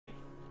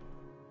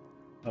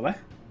Oh, what?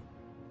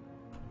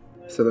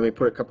 So then we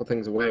put a couple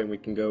things away and we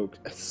can go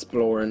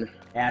exploring.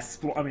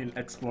 Exploring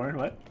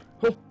what?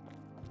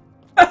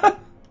 I'll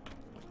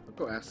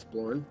go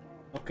exploring.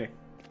 Okay.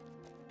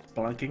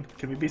 Spelunking?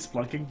 Can we be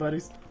spelunking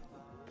buddies?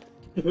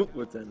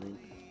 What's that mean?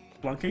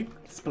 Spelunking?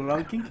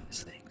 Spelunking?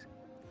 Those things.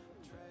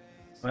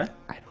 What?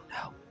 I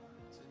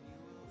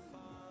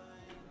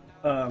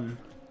don't know.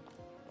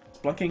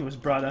 Spelunking was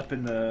brought up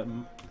in the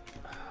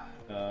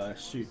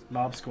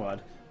Mob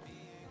Squad.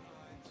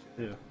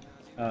 Too.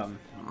 Oh,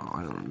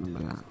 I don't remember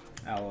that.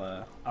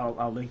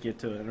 I'll link it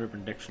to an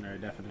Urban Dictionary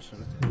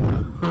definition.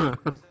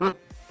 I'm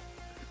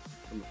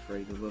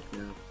afraid to look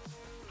now.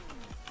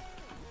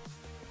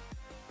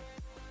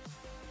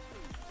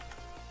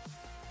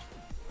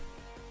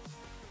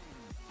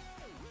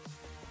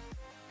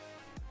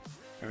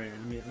 Alright,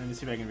 let me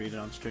see if I can read it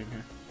on stream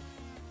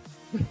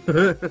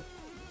here.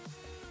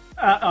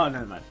 Oh,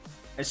 never mind.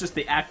 It's just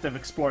the act of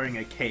exploring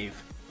a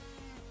cave.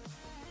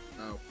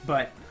 Oh.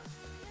 But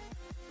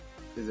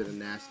Is it a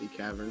nasty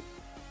cavern?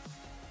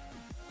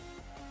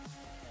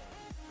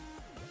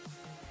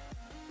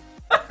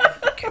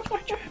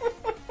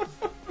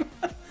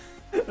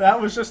 that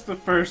was just the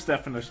first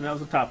definition. That was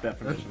the top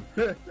definition.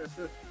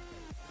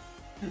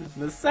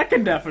 The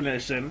second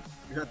definition...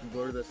 You have to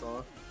blur this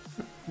off?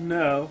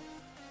 No.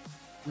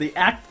 The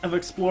act of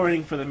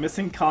exploring for the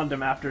missing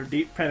condom after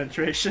deep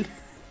penetration.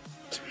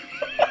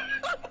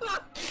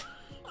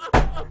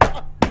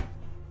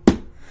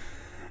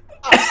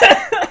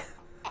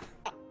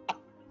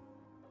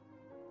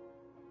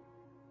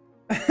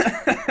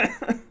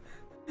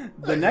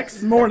 The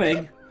next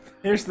morning,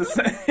 here's the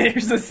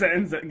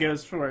sentence that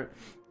goes for it.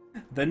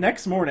 The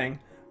next morning,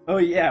 oh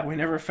yeah, we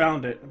never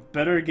found it.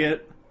 Better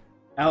get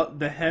out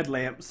the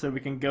headlamp so we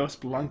can go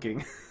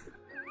spelunking.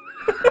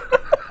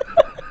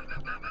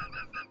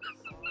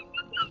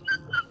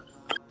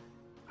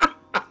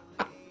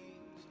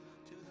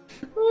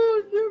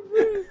 Oh, give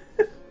me.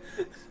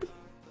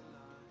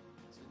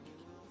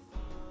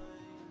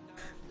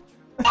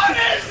 What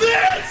is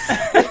this?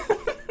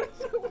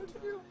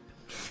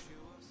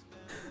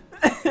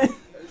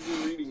 As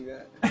you're reading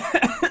that.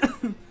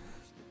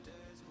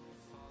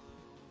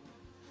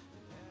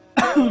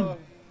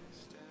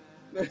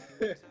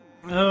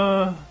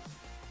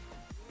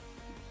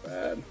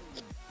 Bad.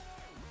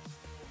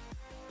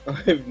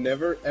 I've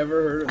never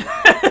ever heard of that.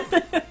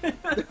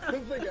 I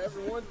don't think I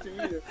ever want to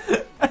either.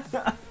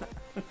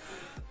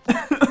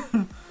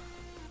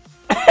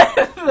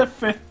 The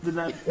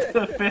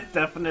fifth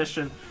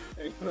definition.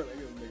 Hang on, I gotta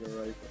make a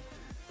rifle.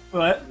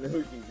 What? And then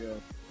we can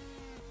go.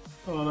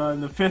 Hold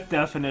on, the fifth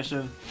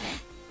definition.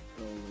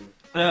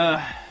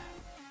 Holy.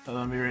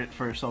 Let me read it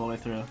first all the way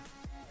through.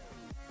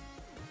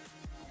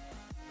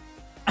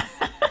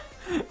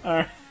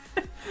 Alright.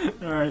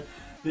 Alright.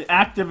 The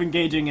act of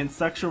engaging in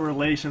sexual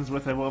relations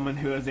with a woman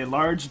who has a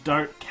large,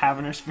 dark,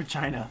 cavernous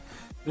vagina.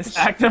 This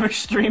act of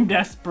extreme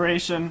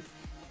desperation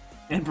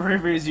and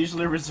bravery is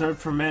usually reserved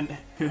for men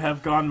who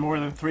have gone more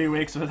than 3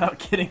 weeks without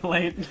getting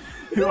laid,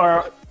 who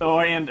are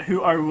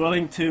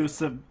willing to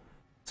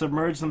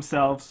submerge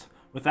themselves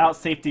without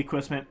safety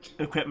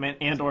equipment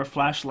and/or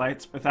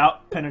flashlights,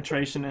 without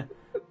penetration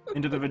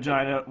into the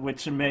vagina,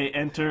 which may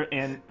enter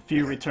and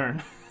few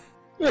return.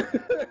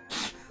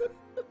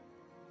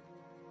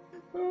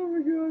 Oh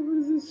my god, what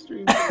is this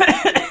stream?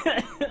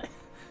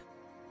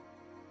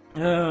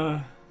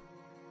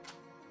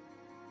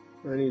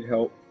 I need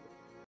help.